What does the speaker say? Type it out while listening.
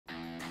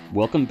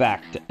Welcome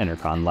back to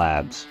Enercon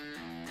Labs.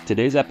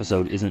 Today's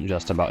episode isn't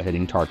just about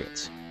hitting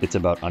targets, it's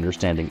about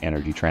understanding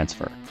energy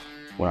transfer.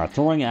 When our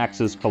throwing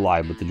axes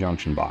collide with the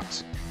junction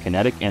box,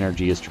 kinetic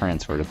energy is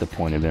transferred at the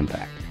point of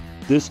impact.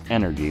 This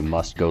energy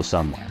must go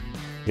somewhere.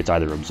 It's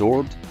either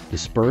absorbed,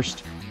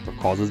 dispersed, or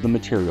causes the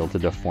material to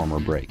deform or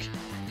break.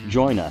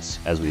 Join us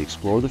as we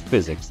explore the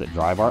physics that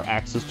drive our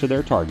axes to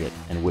their target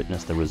and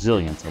witness the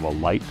resilience of a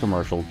light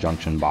commercial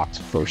junction box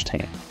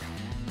firsthand.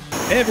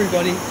 Hey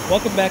everybody,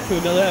 welcome back to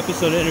another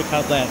episode of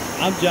Enercon Labs.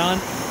 I'm John,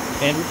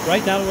 and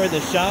right now we're in the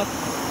shop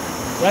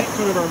right in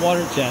front of our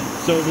water jet.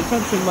 So we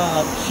found some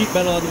sheet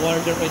metal on the water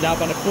jet right now,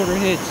 about a quarter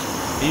inch.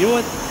 And you know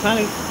what kind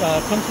of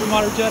comes from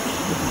water jets?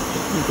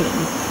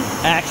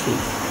 Axes.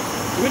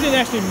 We didn't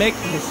actually make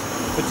this,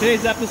 but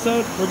today's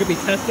episode we're going to be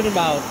testing them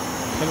out.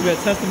 And we're going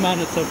to test them out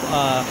in some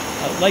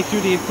light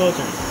duty enclosures.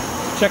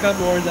 So check out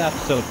more in the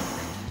episode.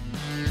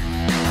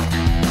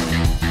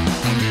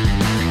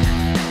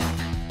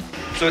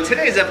 So in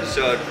today's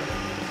episode,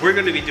 we're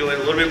going to be doing a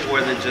little bit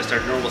more than just our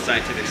normal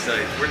scientific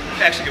study. We're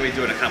actually going to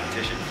be doing a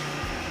competition.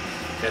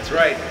 That's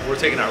right. We're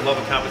taking our love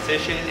of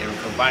competition and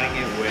we're combining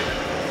it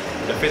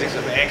with the physics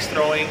of axe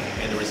throwing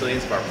and the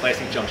resilience of our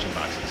plastic junction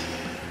boxes.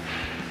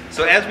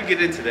 So as we get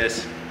into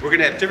this, we're going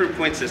to have different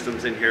point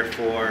systems in here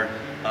for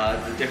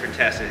the different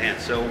tasks at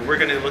hand. So we're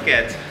going to look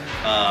at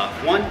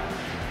one,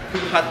 who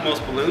can pop the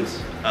most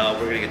balloons. We're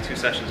going to get 2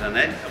 sessions on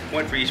that, a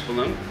point for each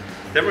balloon.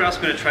 Then we're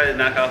also going to try to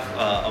knock off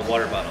a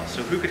water bottle.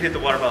 So who could hit the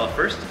water bottle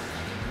first,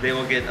 they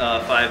will get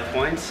 5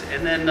 points.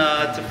 And then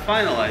to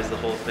finalize the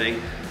whole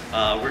thing,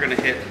 we're going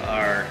to hit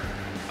our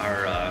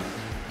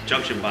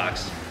junction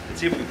box and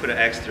see if we can put an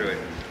axe through it.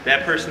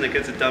 That person that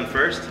gets it done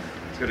first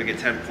is going to get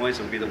 10 points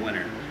and will be the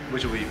winner.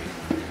 Which will you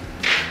be?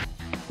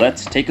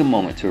 Let's take a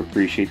moment to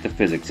appreciate the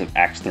physics of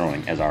axe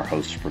throwing as our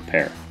hosts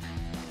prepare.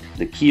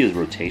 The key is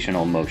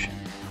rotational motion.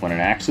 When an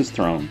axe is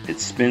thrown, it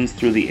spins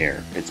through the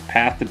air, its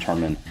path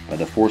determined by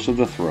the force of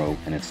the throw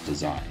and its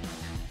design.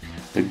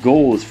 The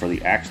goal is for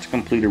the axe to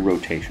complete a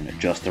rotation at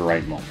just the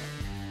right moment,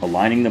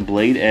 aligning the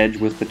blade edge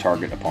with the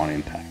target upon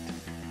impact.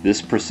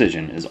 This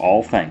precision is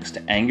all thanks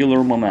to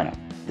angular momentum,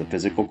 the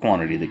physical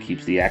quantity that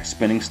keeps the axe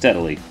spinning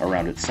steadily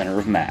around its center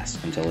of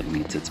mass until it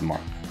meets its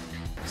mark.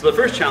 So the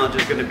first challenge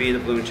is going to be the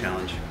balloon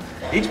challenge.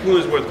 Each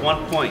balloon is worth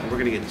 1 point. We're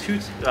going to get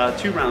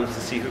two rounds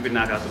to see who can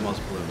knock out the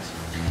most balloons.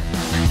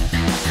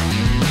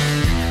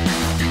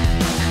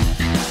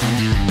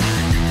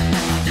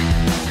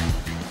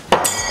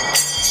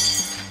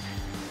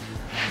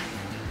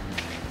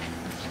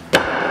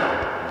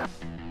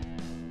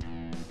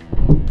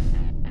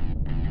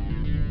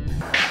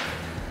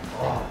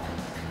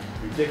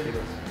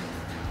 Ridiculous.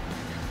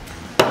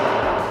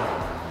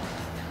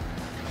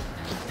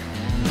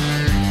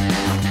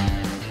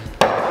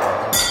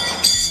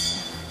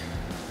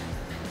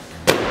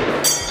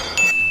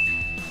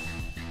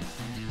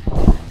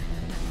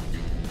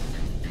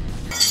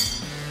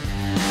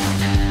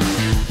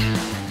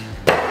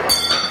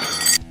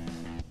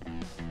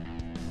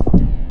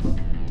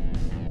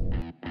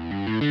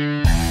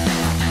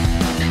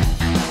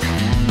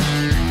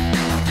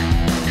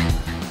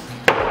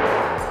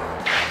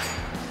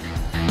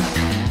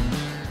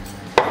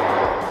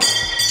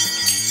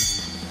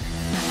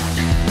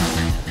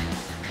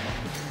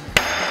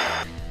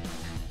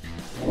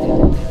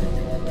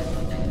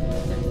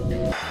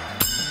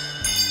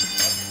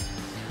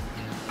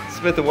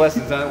 Smith &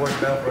 Wesson's not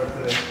working out for us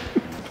today.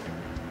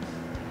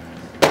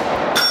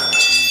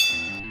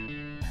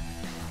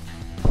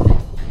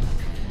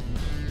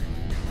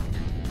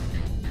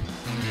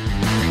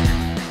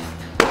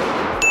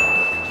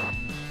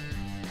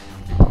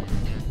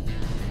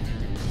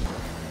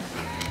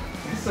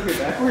 You stuck it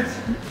backwards?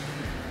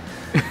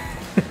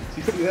 Did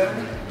you see that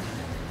one?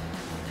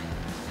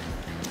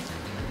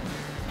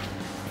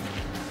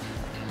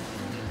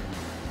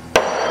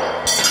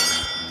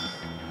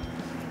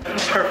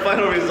 Our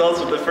final results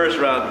of the first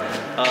round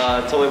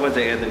totally went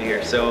to Anthony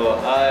here. So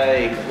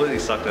I completely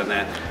sucked on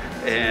that,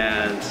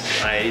 and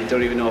I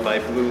don't even know if I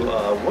blew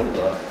one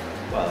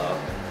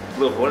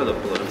of the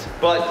balloons.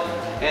 But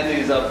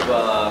Anthony's up.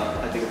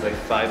 I think it's like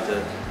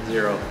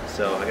 5-0.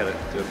 So I gotta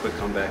do a quick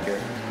comeback here.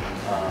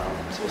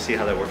 So we'll see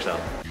how that works out.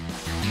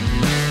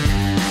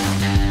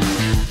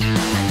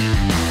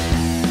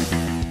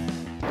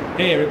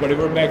 Hey everybody,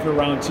 we're back for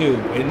round 2.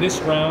 In this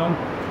round,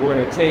 we're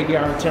going to take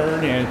our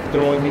turn and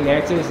throwing the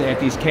axes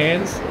at these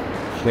cans.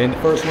 Then the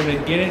first one to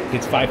get it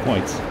gets 5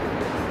 points.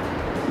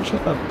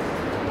 Shut up.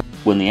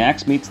 When the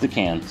axe meets the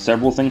can,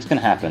 several things can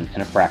happen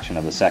in a fraction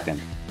of a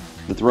second.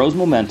 The throw's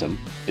momentum,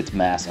 its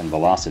mass and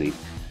velocity,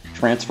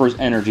 transfers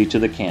energy to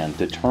the can,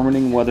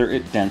 determining whether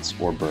it dents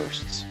or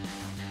bursts.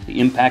 The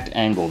impact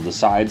angle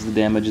decides the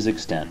damage's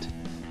extent,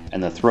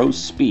 and the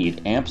throw's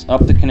speed amps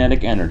up the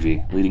kinetic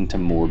energy, leading to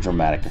more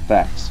dramatic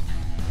effects.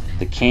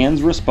 The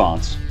can's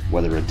response,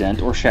 whether a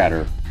dent or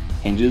shatter,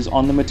 hinges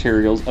on the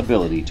material's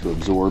ability to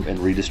absorb and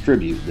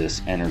redistribute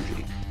this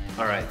energy.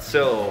 All right,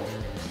 so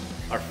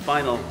our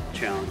final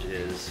challenge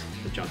is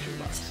the junction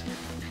box.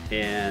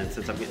 And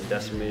since I'm getting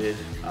decimated,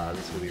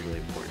 this is going to be really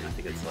important. I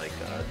think it's like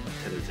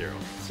 10-0.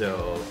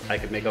 So I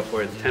could make up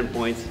for it with 10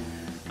 points.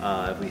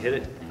 If we hit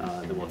it,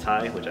 then we'll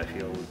tie, which I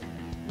feel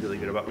really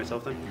good about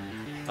myself then.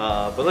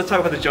 But let's talk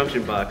about the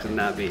junction box and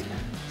not me.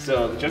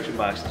 So the junction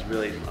box is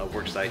really a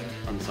work site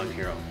unsung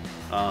hero.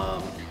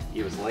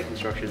 It was light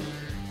construction,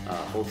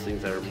 holds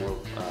things that are more,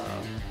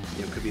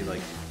 could be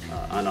like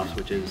on-off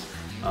switches,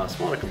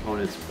 smaller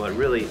components, but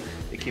really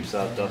it keeps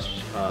out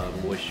dust,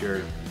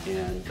 moisture,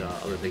 and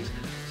other things.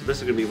 So this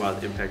is going to be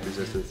about impact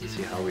resistance and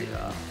see how we,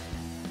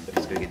 if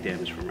it's going to get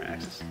damaged from our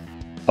axis.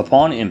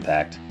 Upon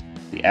impact,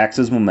 the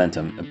axe's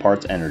momentum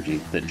imparts energy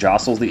that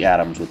jostles the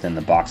atoms within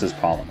the box's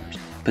polymers,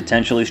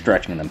 potentially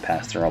stretching them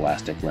past their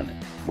elastic limit,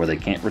 where they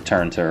can't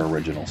return to their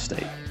original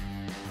state.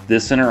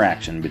 This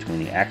interaction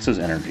between the axe's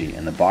energy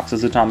and the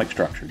box's atomic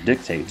structure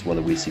dictates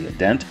whether we see a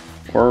dent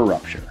or a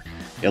rupture,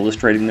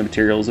 illustrating the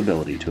material's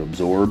ability to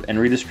absorb and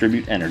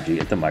redistribute energy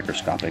at the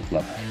microscopic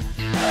level.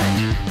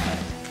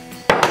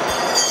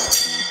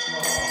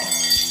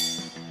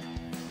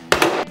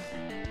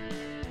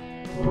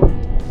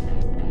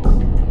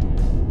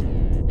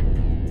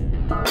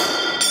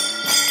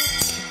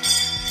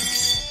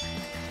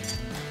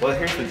 Well,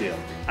 here's the deal.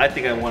 I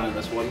think I won on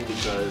this one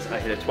because I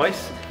hit it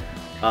twice.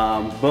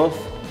 Both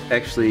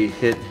actually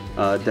hit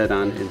dead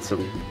on in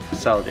some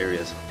solid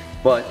areas,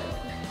 but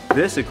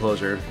this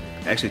enclosure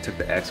actually took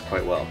the axe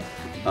quite well.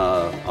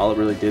 All it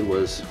really did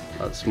was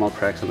small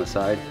cracks on the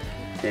side,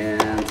 and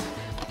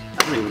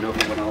I don't even know if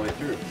it went all the way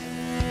through.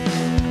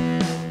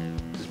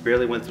 Just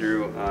barely went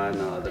through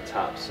on the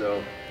top,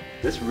 so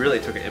this really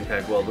took an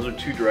impact well. Those are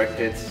 2 direct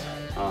hits,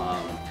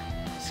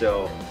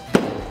 so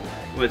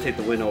I'm going to take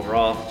the win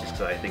overall just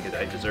because I think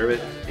I deserve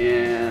it,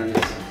 and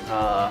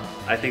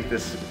I think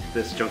this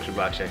junction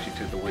box actually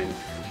took the win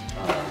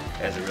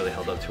as it really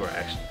held up to our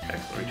axe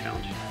throwing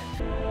challenge.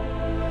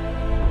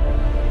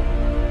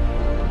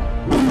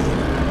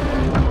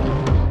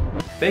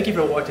 Thank you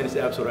for watching this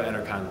episode of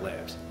Enercon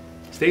Labs.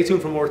 Stay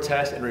tuned for more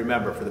tests, and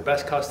remember, for the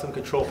best custom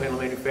control panel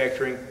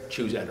manufacturing,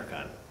 choose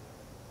Enercon.